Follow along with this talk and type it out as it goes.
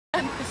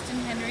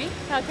Henry.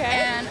 Okay.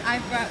 And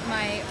I've brought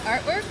my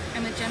artwork.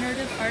 I'm a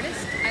generative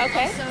artist. I'm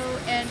also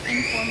an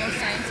informal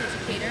science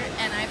educator,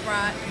 and I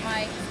brought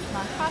my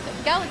nonprofit,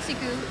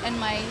 GalaxyGoo, and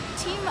my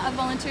team of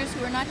volunteers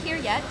who are not here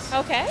yet.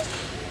 Okay.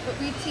 But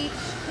we teach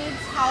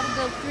kids how to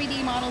build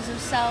 3D models of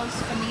cells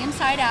from the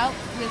inside out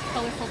with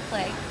colorful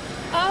clay.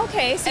 Oh,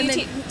 okay, so you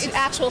teach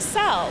actual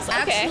cells.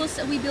 Okay.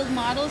 We build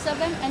models of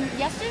them, and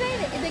yesterday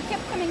they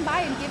kept coming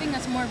by and giving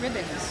us more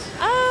ribbons.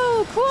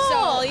 Oh, cool!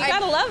 So you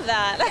gotta love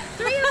that.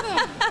 3 of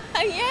them.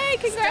 Yay!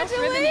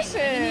 Congratulations! You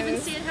didn't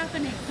even see it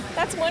happening.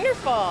 That's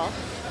wonderful.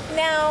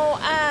 Now,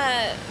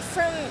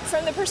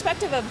 from the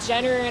perspective of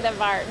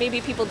generative art, maybe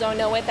people don't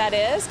know what that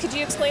is. Could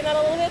you explain that a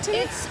little bit to me?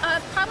 It's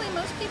probably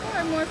most people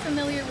are more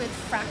familiar with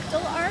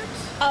fractal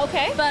art.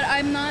 Okay. But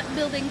I'm not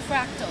building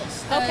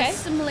fractals. The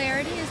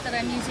similarity is that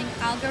I'm using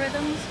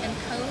algorithms and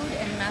code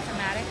and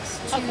mathematics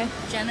to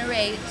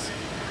generate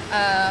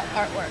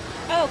artwork.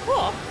 Oh,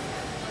 cool.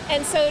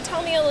 And so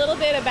tell me a little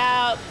bit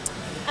about,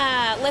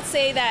 let's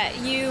say that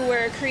you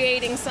were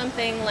creating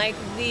something like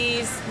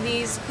these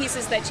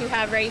pieces that you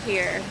have right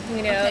here.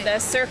 You know, the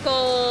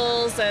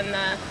circles and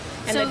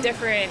the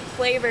different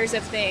flavors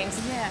of things.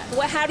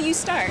 Yeah. How do you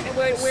start?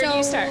 Where do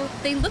you start?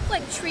 They look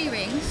like tree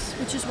rings,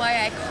 which is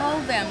why I call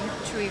them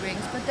tree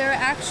rings, but they're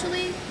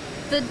actually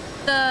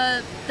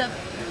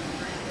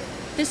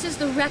this is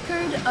the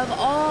record of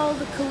all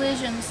the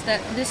collisions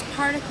that this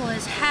particle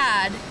has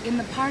had in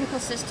the particle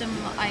system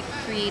I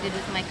created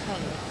with my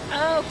code.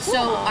 Oh, cool.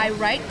 So I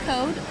write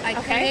code, I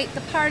create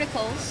the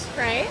particles,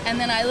 and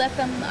then I let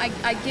them,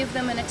 I give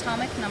them an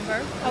atomic number,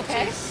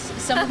 which is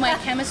some of my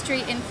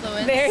chemistry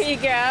influence. There you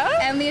go.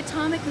 And the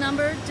atomic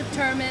number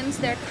determines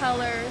their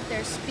color,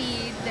 their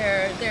speed,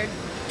 their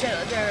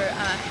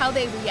how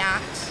they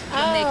react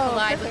when they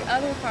collide with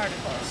other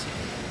particles.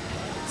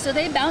 So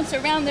they bounce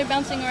around, they're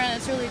bouncing around,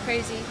 it's really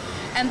crazy.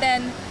 And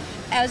then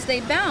as they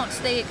bounce,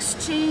 they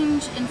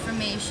exchange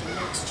information,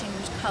 they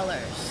exchange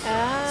colors.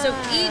 So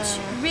each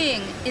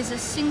ring is a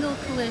single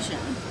collision.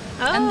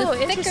 And the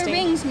thicker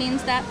rings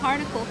means that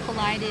particle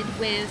collided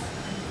with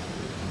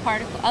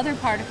other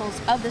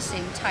particles of the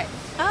same type.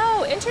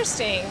 Oh,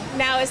 interesting.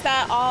 Now, is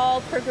that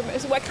all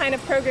what kind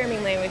of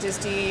programming languages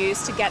do you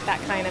use to get that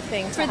kind of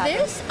thing to happen?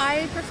 For this,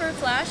 I prefer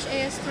Flash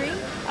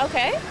AS3.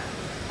 Okay.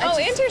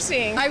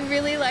 Interesting. I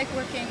really like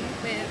working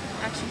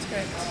with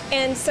ActionScript.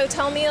 And so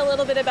tell me a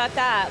little bit about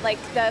that. Like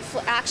the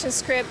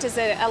ActionScript, does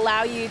it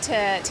allow you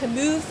to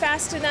move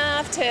fast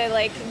enough to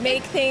like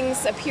make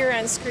things appear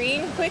on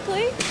screen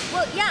quickly?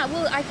 Well, yeah.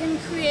 Well, I can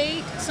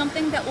create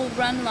something that will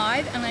run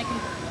live, and I can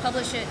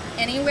publish it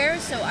anywhere,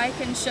 so I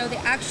can show the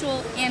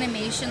actual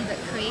animation that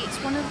creates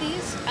one of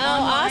these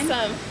online.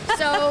 Awesome.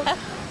 So,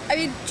 I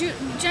mean,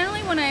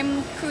 generally when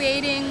I'm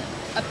creating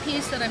a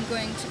piece that I'm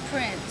going to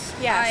print,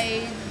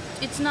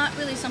 it's not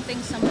really something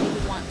somebody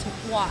would want to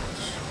watch.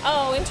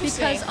 Oh,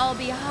 interesting. Because I'll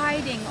be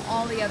hiding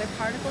all the other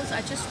particles.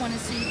 I just want to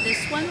see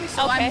this one,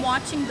 so I'm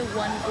watching the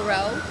one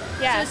grow.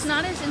 So it's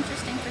not as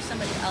interesting for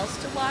somebody else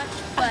to watch,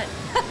 but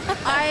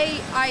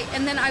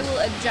and then I will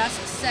adjust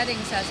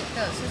settings as it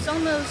goes. So it's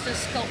almost a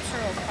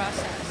sculptural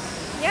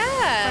process.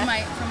 Yeah.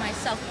 For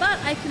myself, but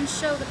I can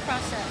show the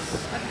process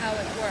of how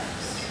it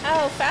works.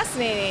 Oh,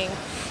 fascinating.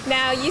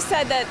 Now, you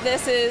said that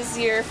this is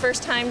your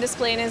first time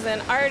displaying as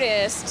an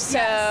artist,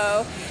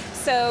 so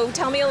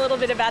tell me a little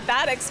bit about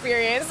that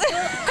experience.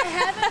 Well, I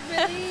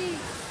haven't really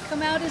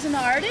come out as an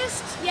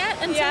artist yet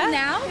until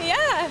now.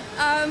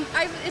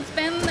 It's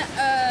been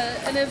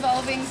an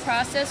evolving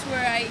process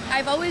where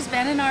I've always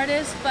been an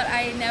artist, but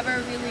I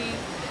never really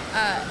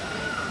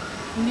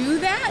knew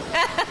that.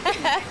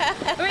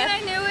 I mean, I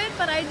knew it,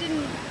 but I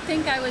didn't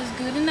think I was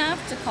good enough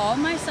to call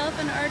myself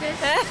an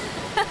artist.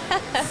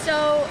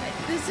 So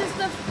this is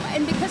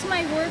and because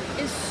my work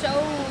is so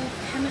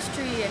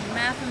chemistry and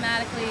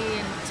mathematically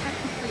and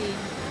technically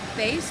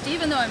based,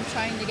 even though I'm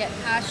trying to get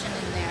passion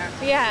in there,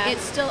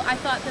 it's still, I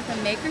thought that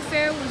the Maker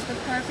Faire was the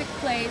perfect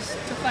place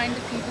to find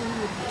the people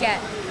who would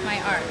get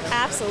my art.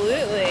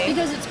 Absolutely.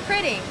 Because it's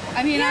pretty.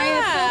 I mean, I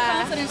have full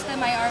confidence that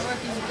my artwork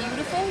is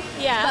beautiful,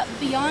 but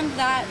beyond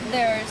that,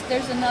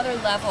 there's another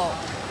level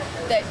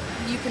that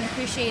you can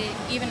appreciate it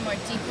even more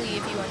deeply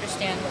if you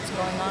understand what's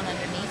going on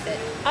underneath it.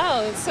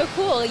 Oh, it's so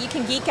cool. You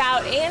can geek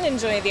out and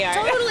enjoy the art.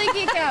 Totally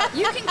geek out.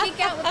 You can geek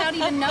out without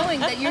even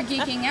knowing that you're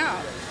geeking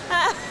out.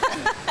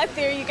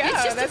 There you go.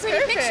 It's just That's a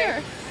pretty perfect.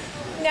 picture.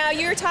 Now,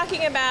 you were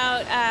talking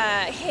about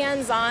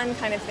hands-on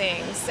kind of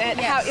things. And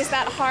how is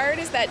that hard?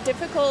 Is that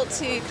difficult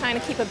to kind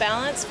of keep a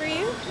balance for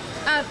you?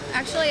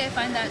 Actually, I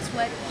find that's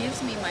what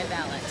gives me my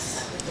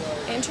balance.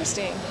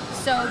 Interesting.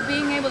 So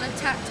being able to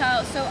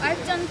tactile. So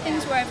I've done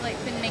things where I've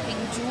been making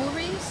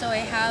jewelry. So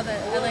I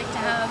like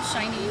to have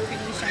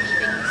pretty shiny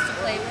things to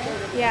play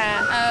with.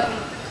 Yeah.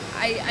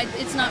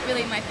 It's not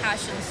really my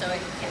passion, so I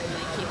can't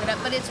really keep it up.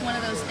 But it's one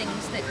of those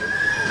things that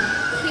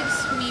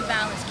keeps me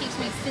balanced, keeps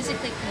me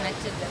physically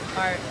connected with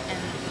art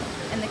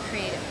and the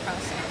creative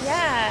process.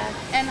 Yeah.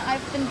 And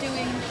I've been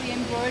doing the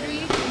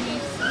embroidery. Can you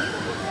see?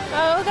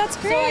 Oh, that's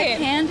great. So I've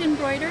hand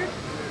embroidered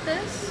with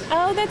this.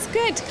 Oh, that's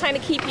good to kind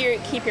of keep your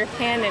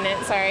hand in it.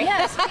 Sorry.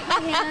 Yes, keep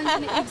my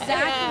hand in it.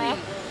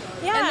 Exactly.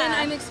 Yeah. And then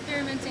I'm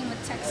experimenting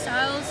with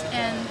textiles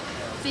and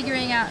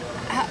figuring out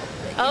how.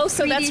 Oh,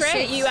 so that's right.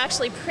 Shapes. You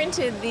actually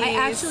printed these. I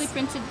actually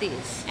printed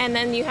these. And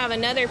then you have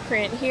another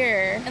print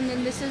here. And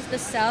then this is the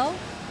cell.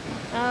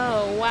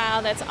 Oh,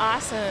 wow, that's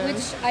awesome.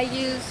 Which I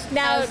use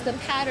as the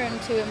pattern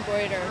to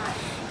embroider.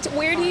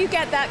 Where do you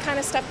get that kind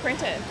of stuff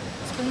printed?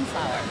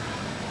 Spoonflower.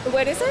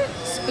 What is it?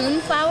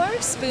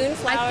 Spoonflower.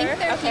 Spoonflower. I think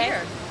they're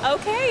here.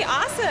 Okay,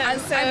 awesome.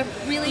 I'm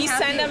really you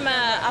send them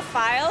a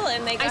file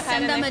and they go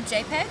ahead and I send them a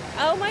JPEG.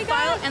 Oh my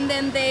God. File, and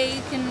then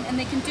they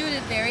can do it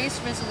at various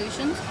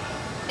resolutions.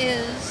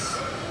 Is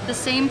the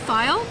same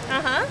file.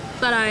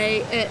 But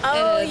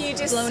you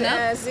just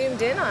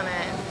zoomed in on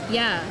it.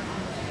 Yeah.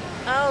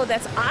 Oh,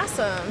 that's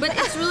awesome. But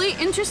it's really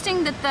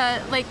interesting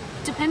that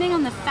depending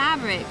on the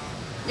fabric,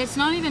 it's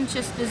not even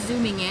just the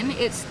zooming in,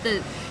 it's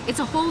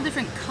a whole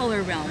different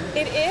color realm.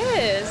 It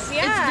is,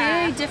 yeah. It's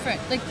very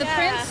different. Like the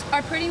prints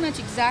are pretty much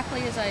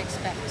exactly as I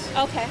expect.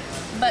 Okay.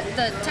 But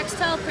the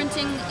textile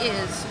printing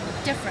is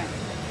different.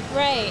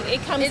 Right,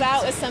 it comes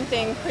out with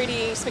something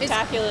pretty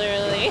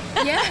spectacularly.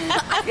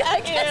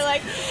 You're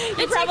like,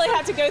 you probably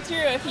have to go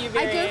through a few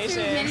variations. I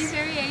go through many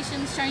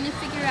variations, trying to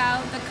figure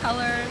out the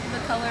color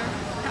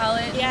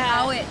palette, and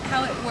how it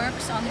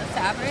works on the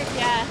fabric.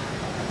 Yeah.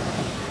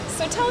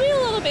 So tell me a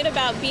little bit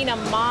about being a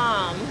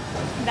mom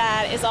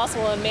that is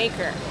also a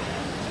maker.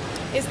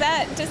 Does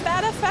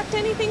that affect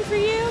anything for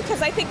you?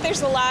 Because I think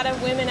there's a lot of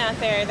women out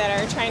there that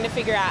are trying to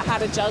figure out how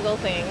to juggle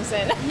things.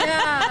 And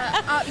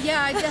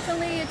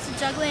definitely it's a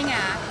juggling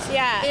act.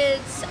 Yeah.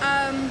 It's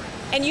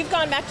and you've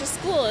gone back to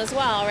school as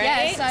well,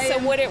 right? Yes. So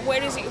where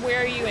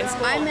are you in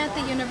school? I'm at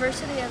the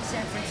University of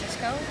San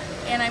Francisco,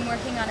 and I'm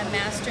working on a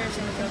master's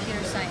in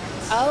computer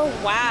science. Oh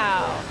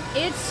wow.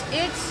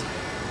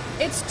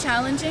 It's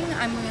challenging.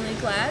 I'm really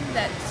glad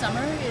that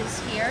summer is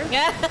here.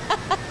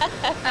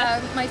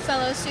 My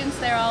fellow students,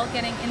 they're all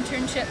getting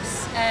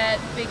internships at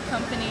big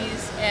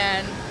companies,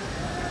 and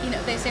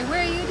they say,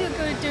 where are you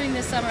doing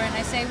this summer? And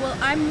I say, well,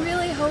 I'm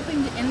really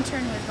hoping to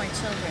intern with my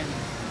children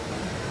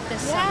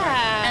this summer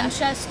and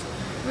just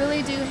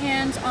really do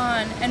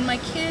hands-on. And my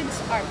kids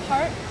are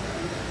part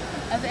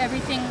of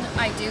everything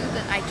I do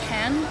that I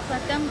can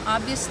let them.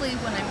 Obviously,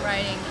 when I'm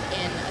writing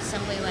in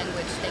assembly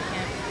language, they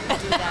can't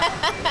do that.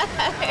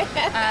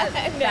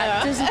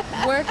 That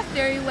doesn't work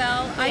very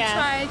well. I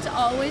try to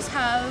always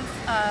have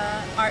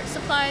art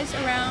supplies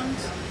around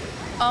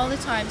all the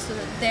time, so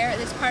that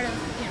it's part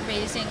of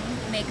raising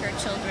maker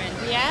children.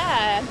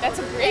 Yeah, that's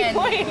a great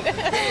point.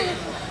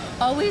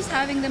 Always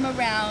having them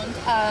around.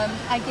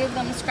 I give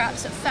them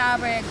scraps of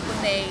fabric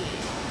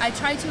I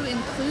try to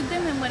include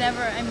them in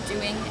whatever I'm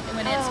doing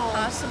when it's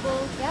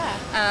possible.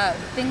 Yeah.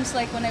 Things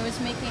like when I was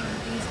making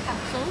these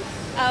capsules.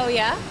 Oh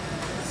yeah.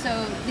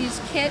 So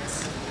these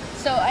kits.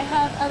 So I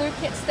have other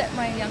kits that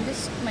my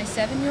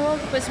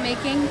 7-year-old was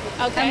making.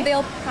 Okay. And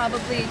they'll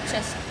probably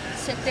just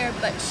sit there,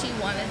 but she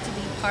wanted to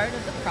be part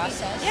of the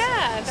process.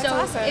 Yeah, that's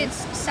awesome. So it's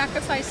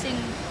sacrificing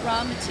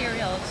raw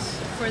materials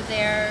for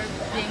their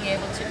being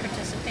able to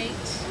participate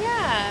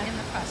in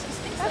the process.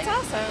 That's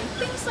awesome.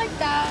 Things like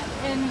that.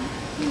 And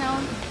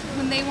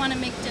when they want to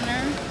make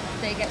dinner,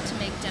 they get to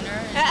make dinner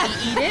and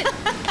we eat it.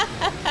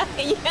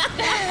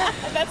 Yeah,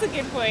 that's a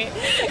good point.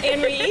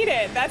 And we eat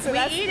it. That's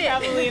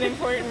probably an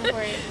important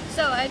point.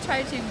 So I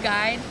try to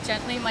guide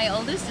gently. My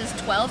oldest is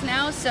 12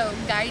 now, so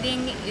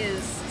guiding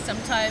is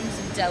sometimes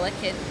a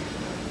delicate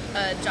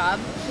job.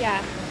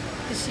 Yeah.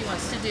 Because she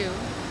wants to do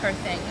her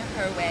thing,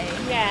 her way.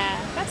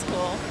 Yeah, that's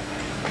cool.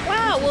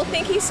 Wow, well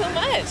thank you so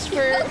much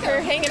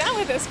for hanging out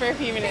with us for a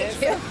few minutes.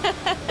 Thank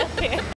you. Okay.